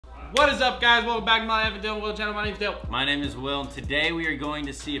What is up, guys? Welcome back to my Will channel. My name's Dale. My name is Will, and today we are going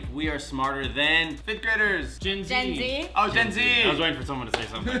to see if we are smarter than 5th graders. Gen Z. Gen Z. Oh, Gen Z. I was waiting for someone to say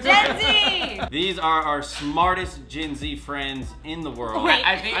something. Gen Z. These are our smartest Gen Z friends in the world. Wait.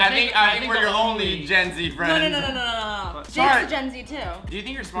 I think we're your only Gen Z friends. No. Sorry. Jake's a Gen Z too. Do you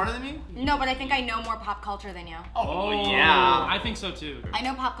think you're smarter than me? No, but I think I know more pop culture than you. Oh yeah. I think so too. I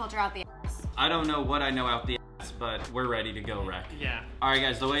know pop culture out the ass. I don't know what I know out the ass, but we're ready to go, Rec. Yeah. All right,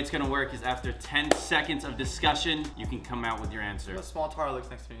 guys, the way it's gonna work is after 10 seconds of discussion, you can come out with your answer. A small Tara looks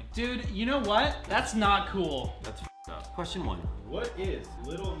next to me. Dude, you know what? That's not cool. That's f***ed up. Question 1. What is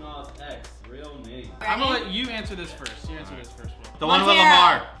Lil Nas X's real name? I'm gonna let you answer this first. You answer this first, Will. The one with Montero.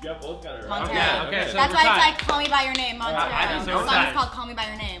 Lamar. You both got it right. Montero. Okay, so That's we're why it's tied. like Call Me By Your Name, Montero. I didn't The know song that. is called Call Me By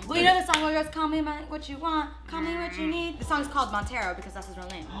Your Name. Well, you know the song where it goes, Call me by what you want, call me what you need? The song's called Montero because that's his real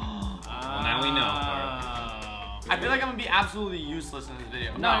name. Well, now we know, Tara. I feel like I'm gonna be absolutely useless in this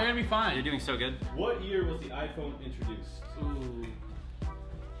video. No, you're gonna be fine. You're doing so good. What year was the iPhone introduced? Ooh.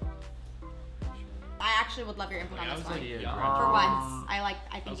 I actually would love your input on this one. Yeah. For once, I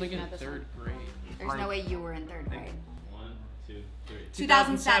I think was you like can in have this 3rd one. grade. There's no way you were in 3rd grade. 1, 2, 3.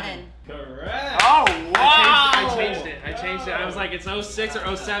 2007. Correct. Oh wow. I changed it. I was like, it's 06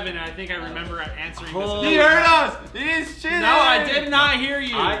 or 07, and I think I remember answering this. He heard us. He's cheating. No, I did not hear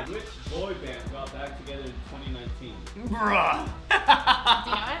you. Which boy band got back together in 2019? Bruh.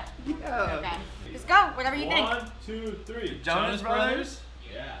 Do you know it? Yeah. Okay. Just go, whatever you think. 1, 2, 3. Jonas Brothers.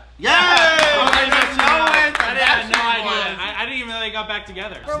 Yeah. Yeah! I didn't know it. I had no idea. I didn't even know they got back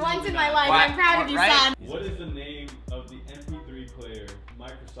together. For once in my life, What? I'm proud of you, Right? son. What is the name of the MP3 player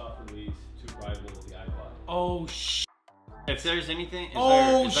Microsoft released to rival the iPod? Oh, sh. If there's anything,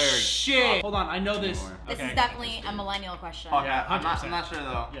 is there shit. Hold on, I know this. This Okay. is definitely a millennial question. Okay, Yeah, I'm 100%. not sure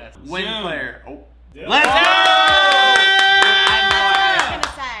though. Yes. Wind Zoom. player. Oh. Yeah. Let's That's I what I was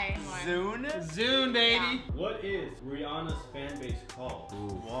gonna say. know. Zune. Zune, baby. What is Rihanna's fan base called? The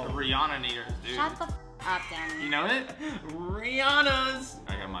Rihanna Naters, dude. Shut the f up, Danny. You know it? Rihanna's.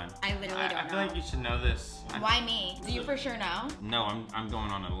 I got mine. I literally don't I know. feel like you should know this. Why me? Do you for sure know? No, I'm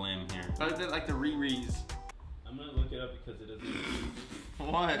going on a limb here. But is it like the Riri's? I'm gonna look it up because it doesn't.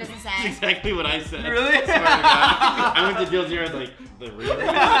 What? It doesn't That's say. exactly what I said. Really? I swear to God. I went to Deal Zero, I was like, the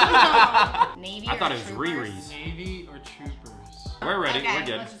Riri? Navy I or thought it was Troopers? Riri's. Navy or Troopers? We're ready, Okay, we're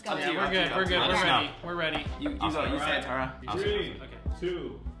good. let's just go. Up to you. We're good. We're good. Let's We're go. ready. We're ready. You go. Awesome. You say it, Tara. 3, Okay.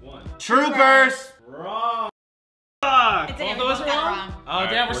 2, 1. Troopers! Wrong. Fuck! It's Both okay, of we us both are got it wrong? wrong. Oh, Alright,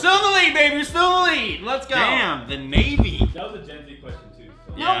 damn, we're we're- still in the lead, baby. We're still in the lead. Let's go. Damn, the Navy. That was a Gen Z question too.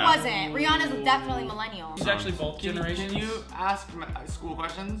 So. No, Yeah. it wasn't. Rihanna's definitely millennial. It's actually both generations. Can you ask school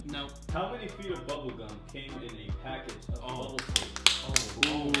questions? No. How many feet of bubblegum came in a package of Oh. bubble tape?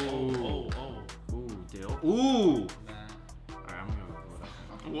 Oh. Ooh, Dill. Ooh. Alright, I'm gonna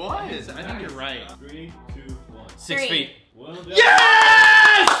go with What? I think you're right. 3, 2, 1. 6 3. feet. Well done.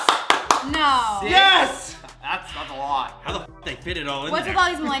 Yes! No. Yes! That's a lot. How the f they fit it all in What's there? with all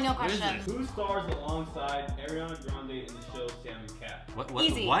these millennial What is questions? Who stars alongside Ariana Grande in the show Sam and Cat? What?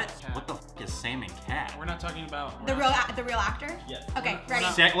 Easy. What? What the f is Sam and Cat? We're not talking about The real actor? Yes. Okay, ready.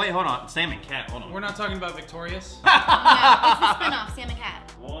 Wait, hold on. Sam and Cat. Hold on. We're not talking about Victorious. No, it's the spin-off, Sam and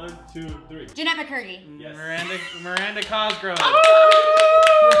Cat. 1, 2, 3. Jeanette McCurdy. Yes. Miranda Cosgrove.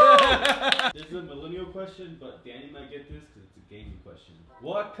 This is a millennial question, but Danny might get this because it's a gaming question.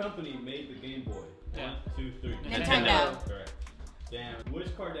 What company made the Game Boy? Yeah. 1, 2, 3. Nintendo. Correct. Damn. Which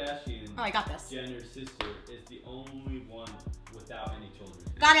Kardashian Oh, I got this. Jenner's sister is the only one without any children?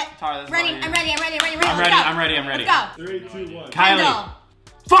 Got it. Tara, this is Ready. all you. I'm ready. I'm Let's ready. go. I'm ready. I'm ready. Let's go. 3, 2, 1. Kylie. Kendall.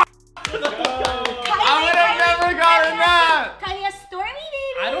 Let's go. I would have never gotten that. Kylie has Stormy,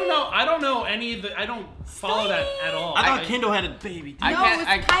 baby. I don't know any of the. I don't follow that at all. I thought Kendall had a baby. I No, can't-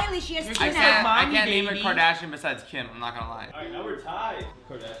 it's Kylie. She has You're two I just now. like can't name a baby. Kardashian besides Kim. I'm not gonna lie. Alright, now we're tied.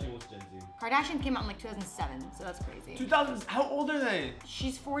 Kardashian was Gen Z. Kardashian came out in like 2007, so that's crazy. 2000s. How old are they?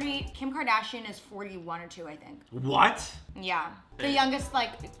 She's 40. Kim Kardashian is 41 or 2, I think. What? Yeah. The youngest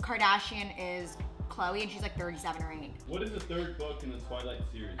like Kardashian is Khloe, and she's like 37 or 8. What is the third book in the Twilight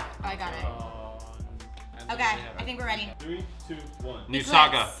series? Oh, I got it. I Okay, I think we're ready. 3, 2, 1. New Eclipse.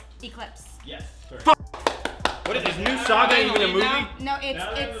 Saga. Eclipse. Yes. Correct. What is this new Saga even a movie? No, it's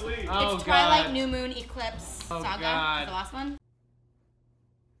Now they're in the lead. Oh, it's Twilight, God. New Moon, Eclipse, Oh, Saga. God. The last one.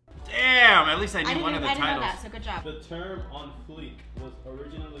 Damn, at least I I knew didn't, one of the I didn't know titles. that, so good job. The term on fleek was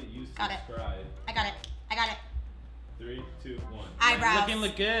originally used to Got it. describe I got it. I got it. 3, 2, 1. Eyebrows.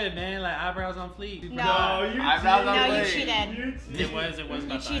 Look good, man. Like eyebrows on fleek. No. you Eyebrows on No, you fleek. cheated. You It was about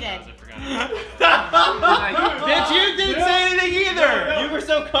the cheated. eyebrows. I forgot. Bitch, you didn't say anything either. You were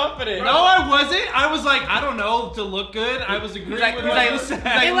so confident. No, I wasn't. I was like, I don't know, to look good. I was agreeing with what you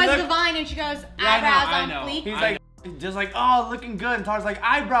said. It was Divine, and she goes, eyebrows I on know. fleek. He's like, just like, oh, looking good. And Tara's like,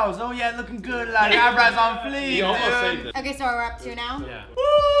 eyebrows. Oh, yeah, looking good. Like, eyebrows on fleek. You almost dude. saved it. Okay, so we're up to now? Yeah.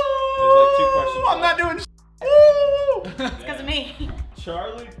 There's like 2 questions I'm not left. doing Woo! It's because of me.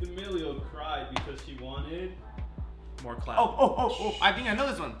 Charlie D'Amelio cried because she wanted. More clout. Oh, I think I know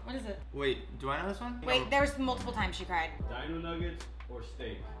this one. What is it? Wait, do I know this one? Wait, there was multiple times she cried. Dino nuggets or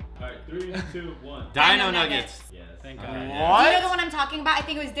steak? Alright, 3, 2, 1. Dino nuggets. Yes. Thank God. Do you know the What? one I'm talking about? I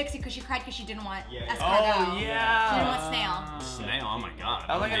think it was Dixie because she cried because she didn't want Yeah. escargot. Oh, She didn't yeah. want snail. Snail, oh my god.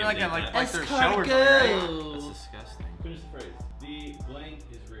 I was like, I like, wouldn't like, even like do their show or something, right? that. That's disgusting. Finish the phrase. The blank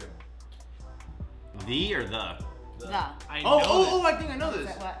is real. The or the? The. I know Oh, I think I know Is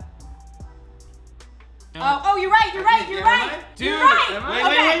this. it what? No. Oh, you're right. You're right. You're right. Dude, You're right. am I?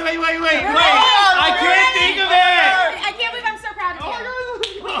 Okay. Wait. You're Wait, right. I can't think of it. I can't believe I'm so proud of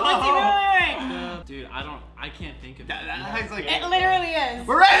you. Wait, what's he doing? Dude, I can't think of it. That's like, It literally is.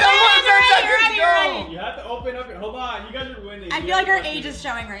 we're right. You're right. You have to open up your. Hold on, you guys are winning. I feel like our age is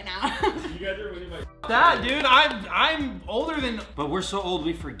showing right now. You guys are winning by. That, dude, I'm older than. But we're so old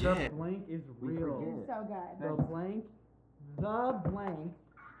we forget. Blank is real. So good. The blank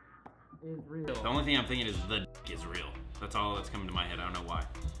is real. The only thing I'm thinking is the is real. That's all that's coming to my head. I don't know why.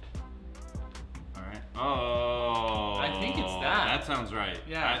 Alright. Oh. I think it's that. That sounds right.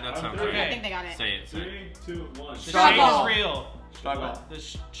 Yeah. That sounds Okay. right. I think they got it. Say it. 3, 2, 1. The Struggle. shade is real. Struggle. The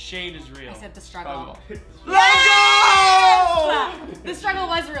shade is real. I said the struggle. Let's go! The struggle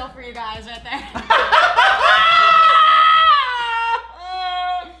was real for you guys right there.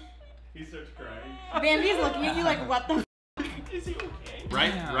 He starts crying. Bambi's looking at you like, what the f? Is he okay?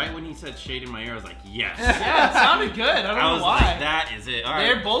 Right when he said shade in my ear, I was like, yes. Yeah, it sounded good. I don't I know was why. like, that is it. All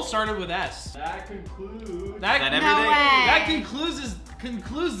They right. both started with S. That concludes. That everything? No way. That concludes.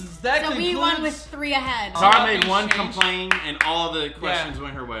 So we won with 3 ahead. Tara made things one changed. complaint and all the questions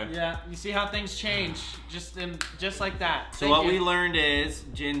went her way. Yeah, you see how things change, just like that. So what we learned is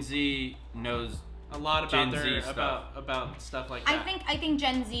Gen Z knows a lot about Gen Z stuff. about stuff like that. I think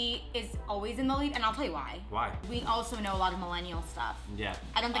Gen Z is always in the lead, and I'll tell you why. why. We also know a lot of millennial stuff. Yeah.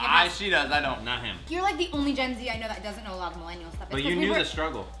 I don't think it has. She does, I don't. Not him. You're like the only Gen Z I know that doesn't know a lot of millennial stuff. But It's you 'cause we knew were- the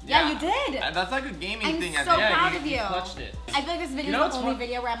struggle. Yeah, you did. That's like a gaming I'm thing, so I think. proud you, of you. clutched it. I feel like this video You know is the what's only fun-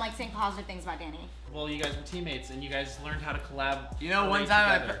 video where I'm like saying positive things about Danny. Well, you guys were teammates, and you guys learned how to collab. You know, one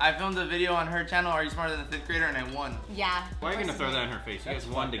time I filmed a video on her channel, Are You Smarter Than a 5th Grader, and I won. Yeah. Why are you gonna throw that in her face? You guys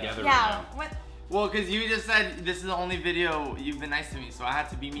won together Yeah. right now. What? Well, because you just said this is the only video you've been nice to me, so I had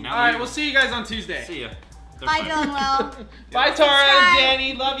to be mean. Now All right, we'll see you guys on Tuesday. See ya. They're Bye, fine. Dylan Will. Bye, Tara Subscribe. and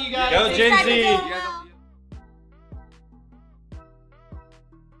Danny. Love you guys. Go Gen Subscribe to Z. Dylan You guys Will. have-